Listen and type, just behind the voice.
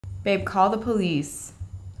Babe, call the police.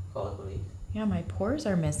 Call the police. Yeah, my pores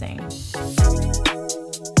are missing.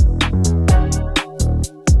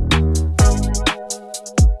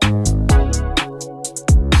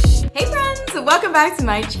 Hey friends, welcome back to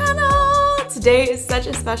my channel. Today is such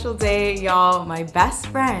a special day, y'all. My best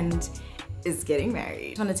friend is getting married. I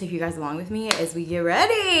just want to take you guys along with me as we get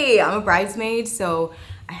ready. I'm a bridesmaid, so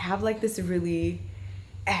I have like this really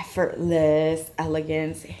effortless,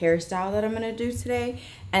 elegant hairstyle that I'm gonna do today.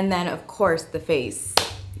 And then of course the face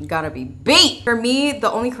gotta be beat. For me, the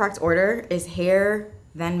only correct order is hair,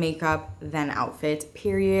 then makeup, then outfit,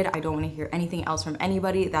 period. I don't wanna hear anything else from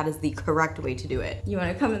anybody. That is the correct way to do it. You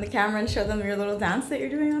wanna come in the camera and show them your little dance that you're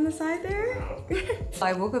doing on the side there?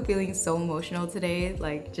 I woke up feeling so emotional today.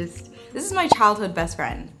 Like this is my childhood best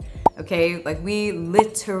friend. Okay, like we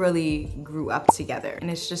literally grew up together and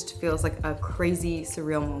it just feels like a crazy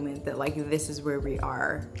surreal moment that like this is where we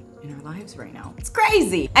are in our lives right now. It's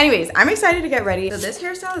crazy. Anyways, I'm excited to get ready. So this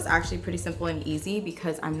hairstyle is actually pretty simple and easy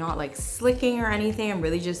because I'm not like slicking or anything. I'm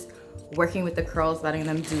really just working with the curls, letting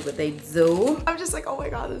them do what they do. I'm just like, oh my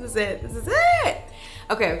God, this is it. This is it.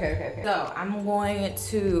 Okay. So I'm going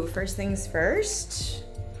to, first things first,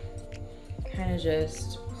 kind of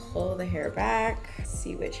just pull the hair back,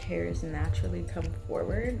 see which hairs naturally come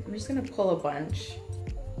forward. I'm just gonna pull a bunch,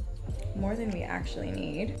 more than we actually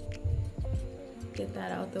need. Get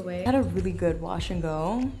that out the way. I had a really good wash and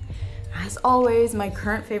go. As always, my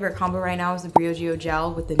current favorite combo right now is the Briogeo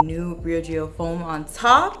gel with the new Briogeo foam on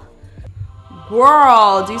top.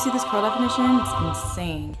 Girl, do you see this curl definition? It's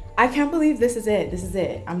insane. I can't believe this is it. This is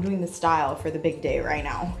it. I'm doing the style for the big day right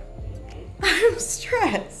now. I'm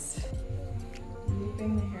stressed.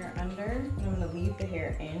 Looping the hair under, and I'm gonna leave the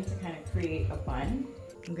hair in to kind of create a bun.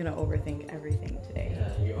 I'm gonna overthink everything today.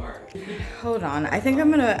 Yeah, you are. Hold on, I think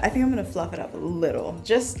I'm gonna fluff it up a little,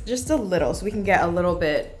 just a little, so we can get a little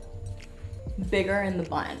bit bigger in the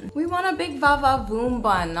bun. We want a big va-va-voom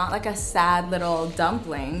bun, not like a sad little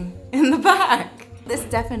dumpling in the back. This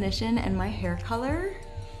definition and my hair color,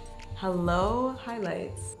 hello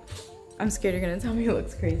highlights. I'm scared you're gonna tell me it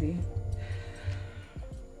looks crazy.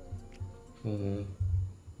 Mm-hmm.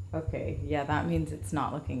 Okay, yeah, that means it's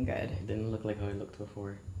not looking good. It didn't look like how it looked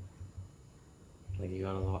before. Like you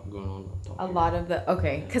got a lot going on up top. A lot of the,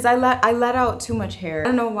 okay, because I let out too much hair. I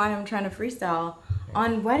don't know why I'm trying to freestyle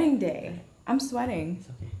on wedding day. I'm sweating. It's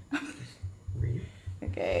okay. Just breathe.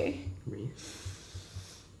 Okay. Breathe.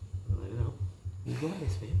 Let it out. You got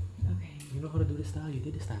this, babe. Okay. You know how to do the style. You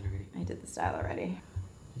did the style already. I did the style already.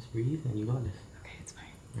 Just breathe and you got this. Okay, it's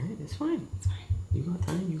fine. Alright, it's fine. It's fine. You got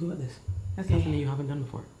time. You got this. It's Okay. nothing that you haven't done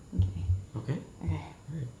before. Okay. Okay? Okay.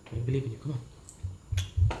 Alright. I believe in you. Come on.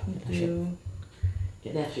 Thank you.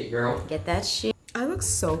 Get that shit, girl. Get that shit. I look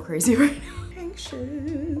so crazy right now.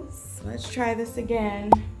 Anxious. Let's try this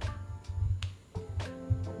again.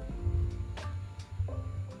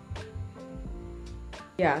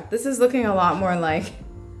 Yeah, this is looking a lot more like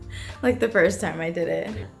the first time I did it.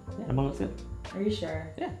 Yeah, the bun looks good. Are you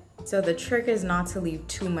sure? Yeah. So the trick is not to leave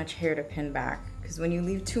too much hair to pin back, because when you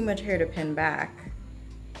leave too much hair to pin back,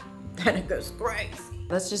 then it goes crazy.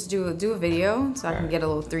 Let's just do a video so I can get a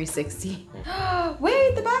little 360.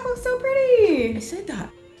 Wait, the back looks so pretty. I said that.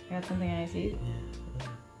 I got something I see.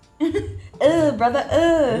 Yeah. Brother,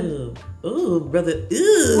 Ooh, brother,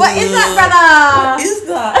 ooh. What is that, brother? What is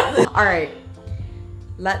that? All right,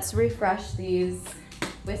 let's refresh these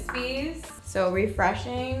wispies. So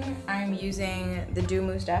refreshing, I'm using the Do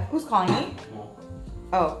Mousse Def. Who's calling me?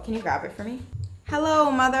 Oh, can you grab it for me?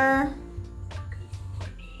 Hello, mother.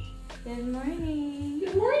 Good morning.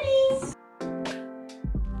 Good morning.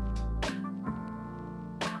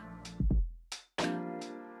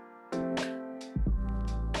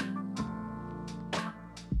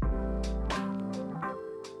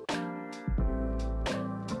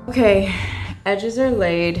 Okay, edges are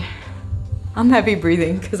laid. I'm heavy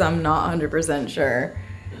breathing because I'm not 100% sure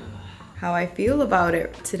how I feel about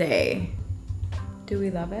it today. Do we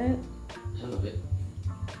love it? I love it.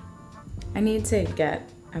 I need to get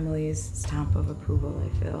Emily's stamp of approval,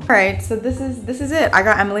 I feel. All right, so this is it. I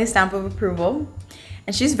got Emily's stamp of approval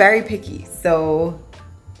and she's very picky. So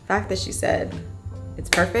the fact that she said it's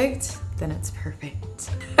perfect, then it's perfect.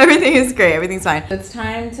 Everything is great, everything's fine. It's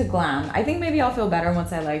time to glam. I think maybe I'll feel better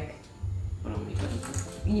once I like,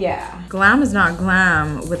 yeah. Glam is not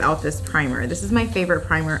glam without this primer. This is my favorite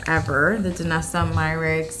primer ever, the Danessa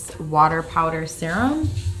Myricks Water Powder Serum.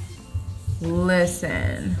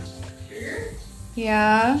 Listen.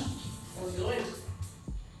 Yeah. How's it going?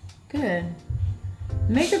 Good.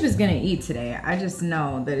 Makeup is gonna eat today. I just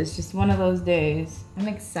know that it's just one of those days. I'm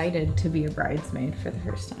excited to be a bridesmaid for the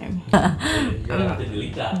first time. You're gonna have to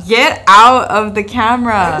delete that. Get out of the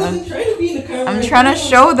camera. I wasn't trying to be in the camera. I'm trying to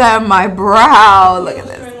show them my brow. Look at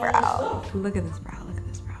this brow. Look at this brow. Look at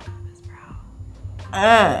this brow. Look at this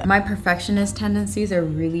brow. My perfectionist tendencies are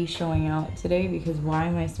really showing out today because why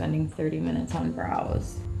am I spending 30 minutes on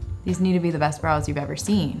brows? These need to be the best brows you've ever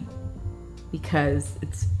seen. Because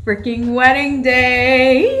it's freaking wedding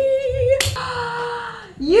day.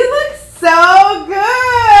 You look so good.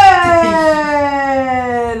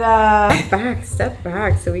 Step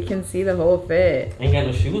back so we can see the whole fit. I ain't got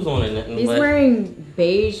no shoes on or nothing. He's wearing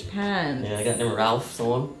beige pants. Yeah, I got them Ralphs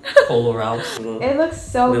on. Polo Ralphs. It looks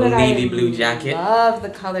so little good. navy blue jacket. Love the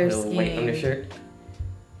color little scheme. white undershirt.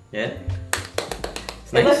 Yeah.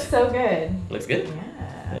 It's It nice. looks so good. Looks good?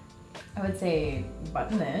 Yeah. I would say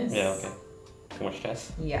button this. Yeah, okay. Too much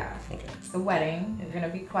stress? Yeah. Okay. It's the wedding. It's gonna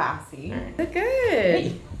be classy. Alright. Look good.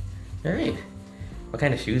 Hey. Alright. What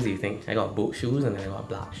kind of shoes do you think? I got boat shoes and then I got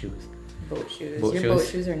black shoes. Boat shoes. Boat Your shoes? boat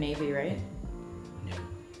shoes are navy, right? No.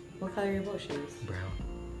 What color are your boat shoes? Brown.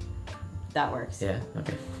 That works. Yeah,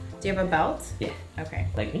 okay. Do you have a belt? Yeah. Okay.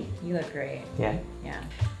 Like me? You look great. Yeah. Yeah.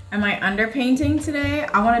 Am I underpainting today?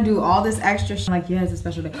 I want to do all this extra like, yeah, it's a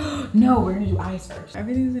special day. No, we're gonna do eyes first.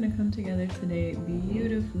 Everything's gonna come together today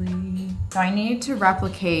beautifully. So I need to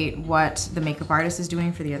replicate what the makeup artist is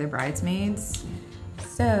doing for the other bridesmaids.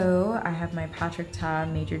 So I have my Patrick Ta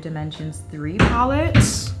Major Dimensions 3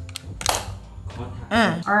 palette.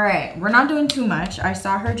 All right, we're not doing too much. I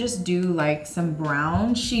saw her just do like some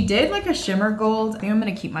brown. She did like a shimmer gold. I think I'm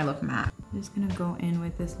gonna keep my look matte. I'm just gonna go in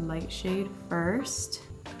with this light shade first.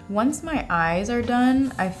 Once my eyes are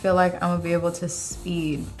done, I feel like I'm gonna be able to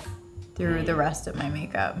speed through the rest of my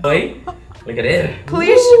makeup. Wait, look at it.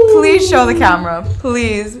 Please show the camera,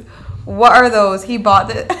 please. What are those? He bought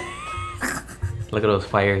the. Look at those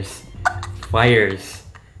fires. Fires.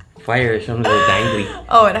 Fires, show them they're dangly.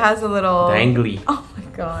 Oh, it has a little. Dangly. Oh my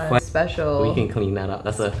god. Special. We can clean that up.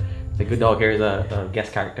 That's the good dog here is a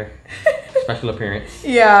guest character. Special appearance.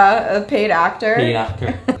 Yeah, a paid actor. Paid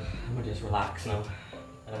actor. I'm gonna just relax now.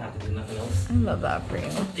 I don't have to do nothing else. I love that for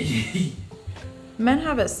you. Men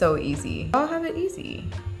have it so easy. I'll have it easy.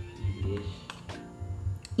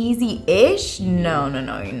 Easy-ish? No.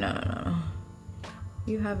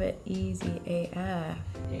 You have it easy AF.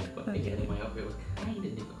 Yeah, but again, my outfit was kind of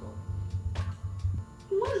difficult.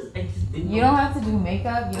 It was. I just didn't. You don't have to do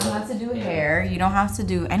makeup. You don't have to do hair. You don't have to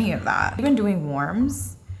do any of that. I've been doing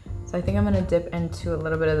warms. So I think I'm gonna dip into a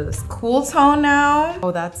little bit of this cool tone now.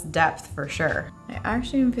 Oh, that's depth for sure. I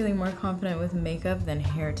actually am feeling more confident with makeup than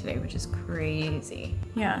hair today, which is crazy.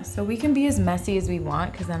 Yeah, so we can be as messy as we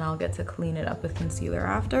want because then I'll get to clean it up with concealer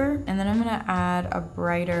after. And then I'm gonna add a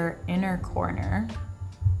brighter inner corner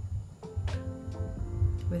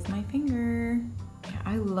with my finger. Yeah,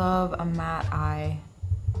 I love a matte eye.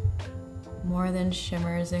 More than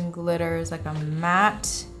shimmers and glitters, like a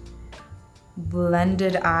matte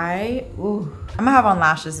blended eye. Ooh. I'm gonna have on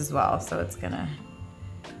lashes as well, so it's gonna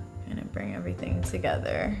bring everything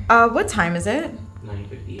together. What time is it?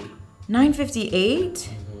 9:58. 9:58?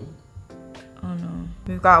 Oh no.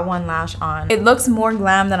 We've got one lash on. It looks more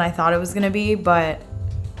glam than I thought it was gonna be, but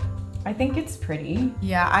I think it's pretty.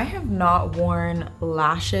 Yeah, I have not worn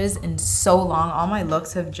lashes in so long. All my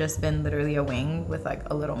looks have just been literally a wing with like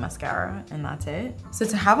a little mascara and that's it. So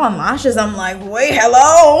to have on lashes, I'm like, wait,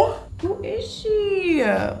 hello? Who is she?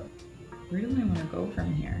 Where do I want to go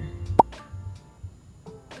from here?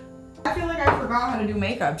 I feel like I forgot how to do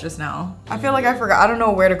makeup just now. I feel like I forgot. I don't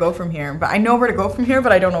know where to go from here, but I know where to go from here,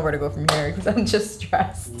 but I don't know where to go from here because I'm just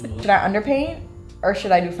stressed. Should I underpaint? Or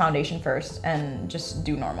should I do foundation first and just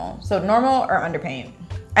do normal? So normal or underpaint?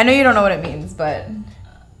 I know you don't know what it means, but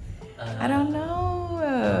I don't know.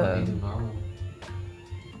 Normal.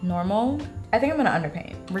 Normal? I think I'm gonna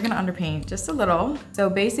underpaint. We're gonna underpaint just a little. So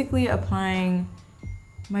basically applying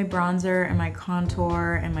my bronzer and my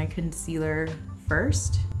contour and my concealer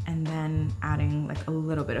first, and then adding like a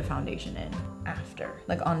little bit of foundation in after,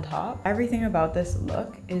 like on top. Everything about this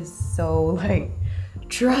look is so like,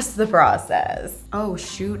 trust the process. Oh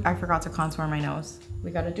shoot, I forgot to contour my nose.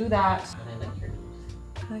 We gotta do that. I like your nose.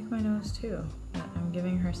 I like my nose too. I'm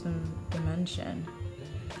giving her some dimension.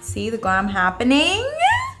 See the glam happening?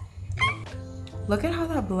 Look at how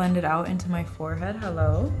that blended out into my forehead,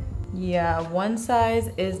 hello? Yeah, one size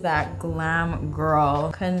is that glam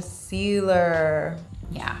girl concealer.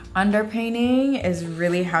 Yeah, underpainting is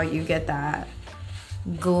really how you get that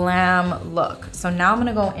glam look. So now I'm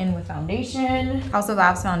gonna go in with foundation. House of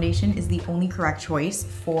Labs foundation is the only correct choice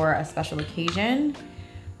for a special occasion.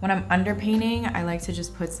 When I'm underpainting, I like to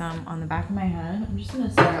just put some on the back of my hand. I'm just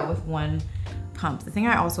gonna start out with one pump. The thing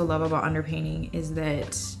I also love about underpainting is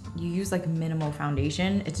that you use like minimal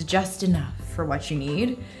foundation. It's just enough for what you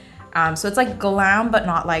need. So it's like glam, but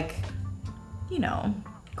not like, you know,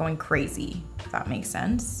 going crazy, if that makes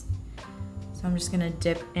sense. So I'm just gonna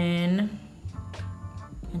dip in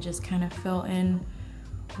and just kind of fill in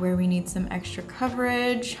where we need some extra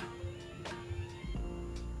coverage.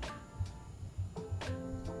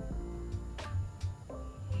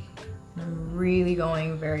 I'm really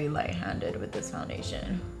going very light-handed with this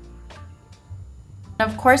foundation.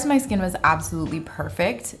 Of course, my skin was absolutely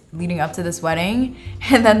perfect leading up to this wedding.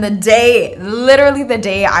 And then the day, literally the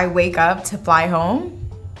day I wake up to fly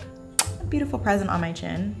home, a beautiful present on my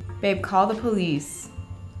chin. Babe, call the police.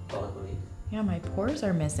 Call the police? Yeah, my pores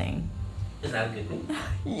are missing. Is that a good thing?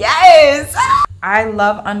 Yes! I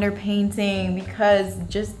love underpainting because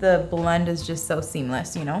just the blend is just so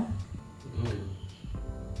seamless, you know?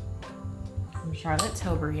 I'm Charlotte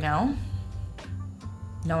Tilbury, you know?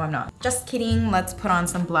 No, I'm not. Just kidding. Let's put on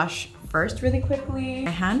some blush first really quickly.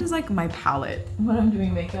 My hand is like my palette when I'm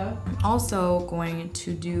doing makeup. I'm also going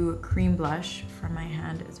to do cream blush for my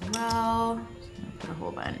hand as well. Just gonna put a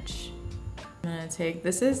whole bunch. I'm gonna take,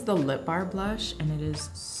 this is the Lip Bar blush and it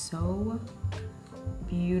is so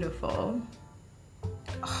beautiful.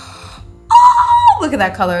 Oh, look at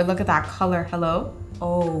that color. Look at that color. Hello?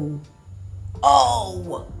 Oh.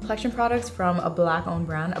 Collection products from a black-owned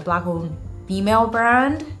brand, a black-owned female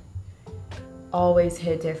brand, always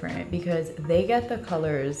hit different because they get the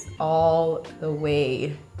colors all the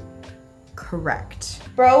way correct.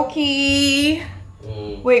 Brokey.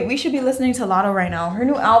 Wait, we should be listening to Lotto right now. Her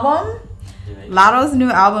new album? Lotto's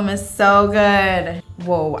new album is so good.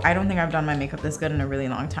 Whoa, I don't think I've done my makeup this good in a really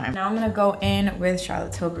long time. Now I'm gonna go in with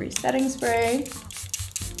Charlotte Tilbury setting spray.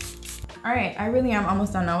 All right, I really am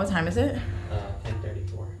almost done now. What time is it?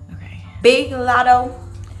 10:34. Okay. Big Lotto.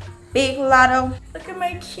 Big Lotto. Look at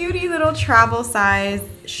my cutie little travel size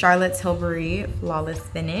Charlotte Tilbury Flawless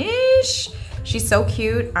Finish. She's so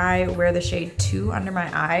cute. I wear the shade 2 under my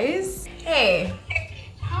eyes. Hey.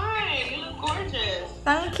 Hi, you look gorgeous.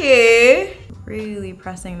 Thank you. Really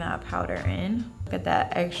pressing that powder in. Look at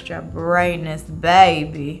that extra brightness,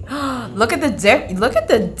 baby. Look at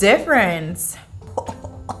the difference.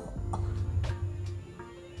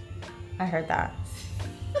 I heard that.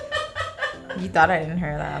 You thought I didn't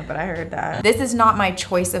hear that, but I heard that. This is not my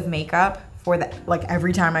choice of makeup for the, like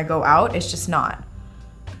every time I go out, it's just not.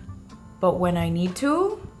 But when I need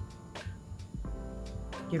to,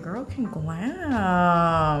 your girl can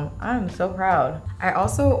glam. I'm so proud. I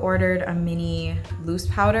also ordered a mini loose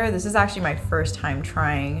powder. This is actually my first time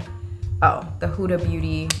trying, the Huda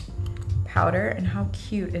Beauty powder. And how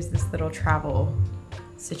cute is this little travel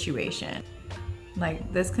situation?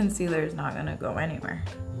 Like, this concealer is not gonna go anywhere.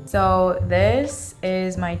 So this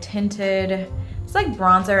is my tinted, it's like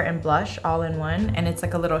bronzer and blush all in one, and it's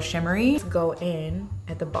like a little shimmery. Go in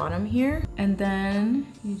at the bottom here, and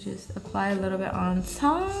then you just apply a little bit on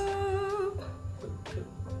top.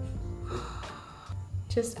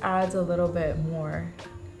 Just adds a little bit more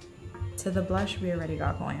to the blush we already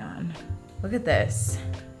got going on. Look at this.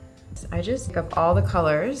 So I just pick up all the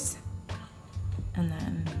colors and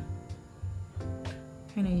then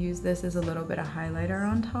kind of use this as a little bit of highlighter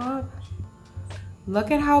on top.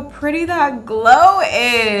 Look at how pretty that glow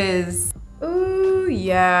is. Ooh,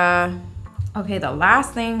 yeah. Okay, the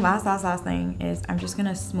last thing is I'm just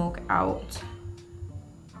gonna smoke out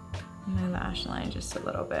my lash line just a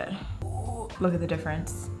little bit. Ooh, look at the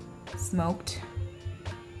difference. Smoked,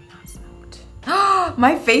 not smoked.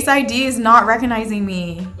 My Face ID is not recognizing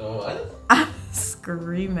me. What? I'm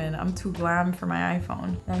screaming. I'm too glam for my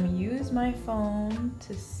iPhone. Let me use my phone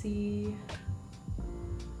to see.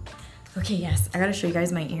 Okay, yes, I gotta show you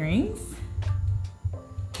guys my earrings.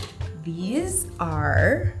 These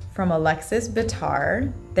are from Alexis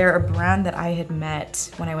Bitar. They're a brand that I had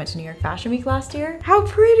met when I went to New York Fashion Week last year. How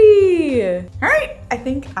pretty! All right, I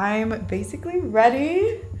think I'm basically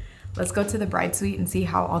ready. Let's go to the bride suite and see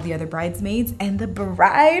how all the other bridesmaids and the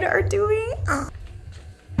bride are doing.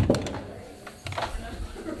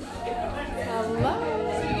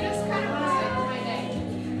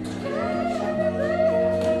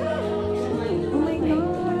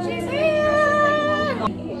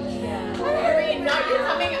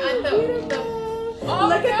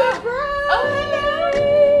 Look at the bride! Oh,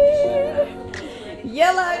 you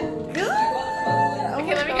look good!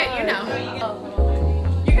 Okay, let me get you now.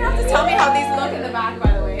 You're gonna have to tell me how these look in the back,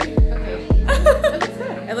 by the way.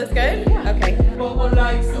 Okay. It looks good? Yeah. Okay.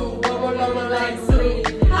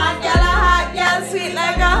 Hot gal, sweet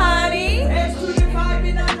like a honey.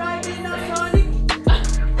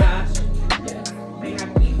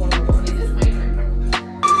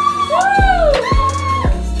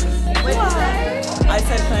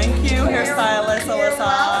 Thank you, hairstylist Alyssa.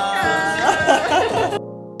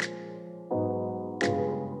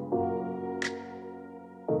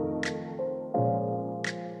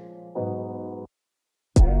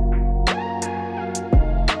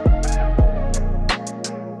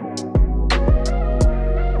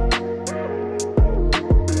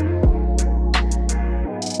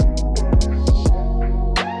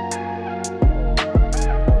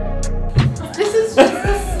 This is just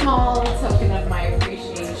a small token of my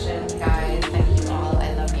appreciation, guys. Thank you all.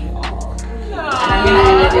 I love you all. And I'm gonna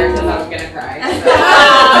end it there because I'm gonna cry.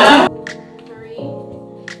 Three.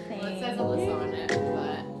 Well, it says Alyssa on it, but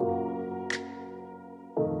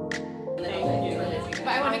I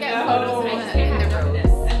want to get photos in the room.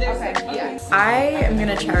 Okay, yeah. I am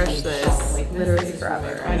gonna cherish this literally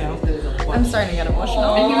forever. I know. I'm starting to get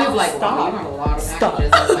emotional. And he was like, wow, you have a lot of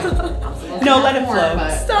packages. I was like, I'm supposed to No, have let it more, flow.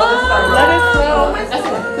 but- Stop. Let it flow.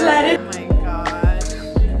 Let it. Oh my gosh.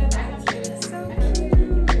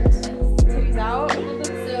 Titties out.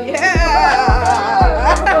 Yeah.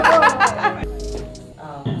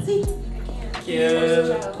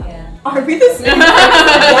 Cute. Are we the same?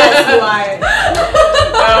 Yes, you are.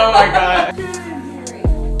 Oh my god.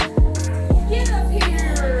 Get up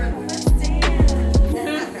here. Let's dance.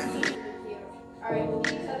 All right, look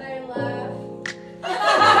at each other and laugh.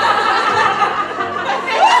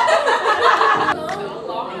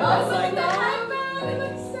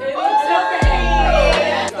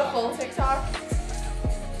 The full TikTok.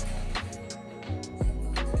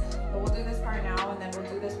 But we'll do this part now, and then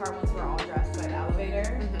we'll do this part once we're all dressed by the elevator.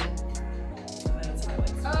 And then it's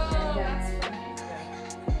highlights.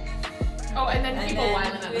 Oh, and then people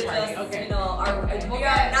whiling at the party. Okay.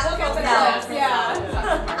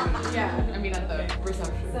 Yeah. I mean, at the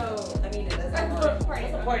reception.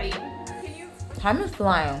 Party. Time is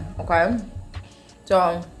flying, okay?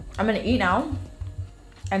 So I'm gonna eat now,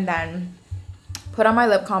 and then put on my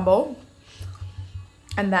lip combo,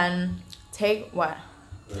 and then take what?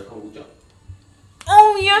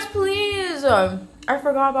 Oh yes, please! I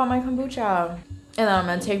forgot about my kombucha. And then I'm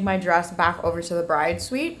gonna take my dress back over to the bride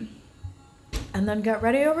suite, and then get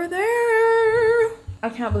ready over there. I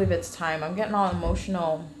can't believe it's time. I'm getting all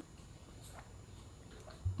emotional.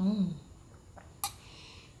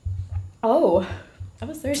 Oh, I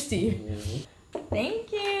was thirsty.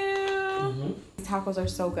 Thank you. These tacos are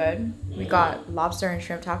so good. We got lobster and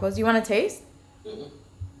shrimp tacos. You want to taste?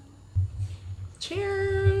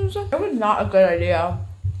 Cheers. It was not a good idea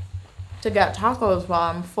to get tacos while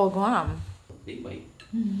I'm full glam. Big bite.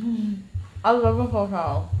 I love a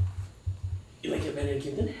hotel. You like it better in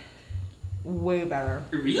Kingston? Way better.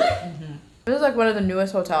 Really? This is like one of the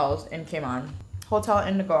newest hotels in Cayman. Hotel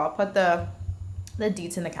Indigo. I'll put the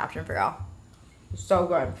deets in the caption for y'all. So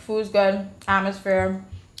good. Food's good. Atmosphere.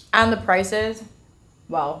 And the prices.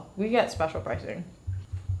 Well, we get special pricing.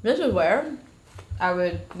 This is where I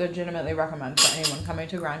would legitimately recommend for anyone coming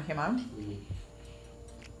to Grand Cayman.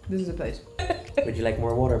 This is the place. Would you like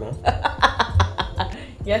more water, ma'am?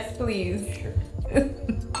 Yes, please. Sure.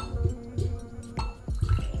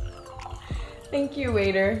 Thank you,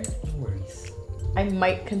 waiter. No worries. I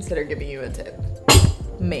might consider giving you a tip.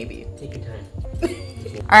 Maybe. Take your time.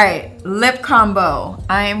 All right, lip combo.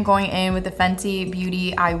 I am going in with the Fenty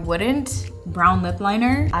Beauty I Wouldn't brown lip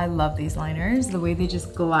liner. I love these liners, the way they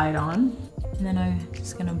just glide on. And then I'm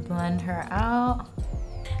just gonna blend her out.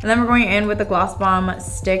 And then we're going in with the Gloss Bomb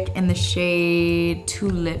stick in the shade Two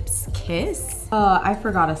Lips Kiss. I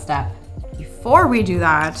forgot a step. Before we do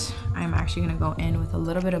that, I'm actually gonna go in with a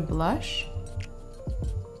little bit of blush.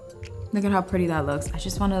 Look at how pretty that looks. I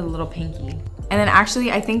just wanted a little pinky. And then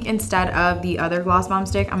actually, I think instead of the other Gloss Bomb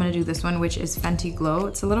stick, I'm gonna do this one, which is Fenty Glow.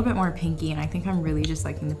 It's a little bit more pinky, and I think I'm really just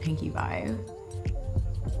liking the pinky vibe.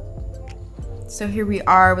 So here we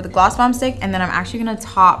are with the Gloss Bomb stick, and then I'm actually gonna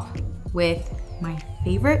top with my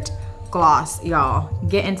favorite gloss, y'all.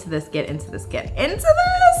 Get into this, get into this, get into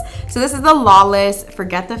this. So this is the Lawless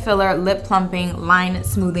Forget the Filler Lip Plumping Line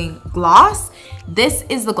Smoothing Gloss. This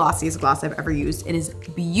is the glossiest gloss I've ever used. It is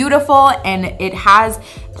beautiful and it has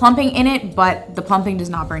plumping in it, but the plumping does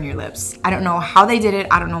not burn your lips. I don't know how they did it.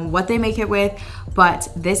 I don't know what they make it with, but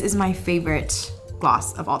this is my favorite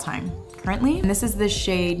gloss of all time currently. And this is the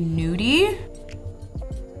shade Nudie.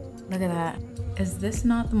 Look at that. Is this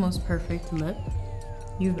not the most perfect lip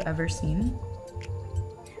you've ever seen?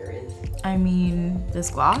 Sure is. I mean, this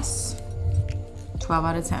gloss, 12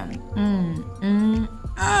 out of 10.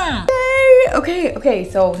 Okay,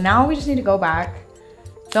 so now we just need to go back,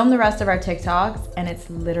 film the rest of our TikToks, and it's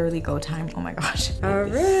literally go time. Oh my gosh. All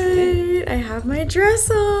right, I have my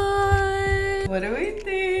dress on. What do we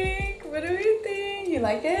think? What do we think? You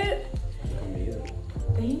like it? Amazing.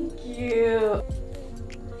 Thank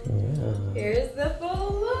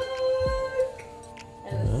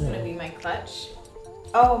much.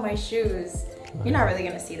 Oh, my shoes. You're not really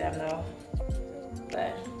gonna see them though.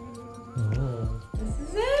 But this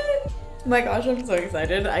is it. Oh my gosh, I'm so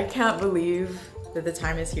excited. I can't believe that the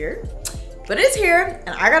time is here. But it's here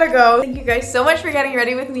and I gotta go. Thank you guys so much for getting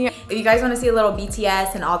ready with me. If you guys wanna see a little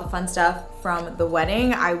BTS and all the fun stuff from the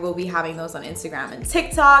wedding, I will be having those on Instagram and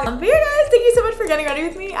TikTok. But yeah guys, thank you so much for getting ready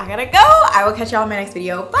with me. I gotta go. I will catch y'all in my next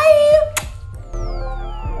video. Bye.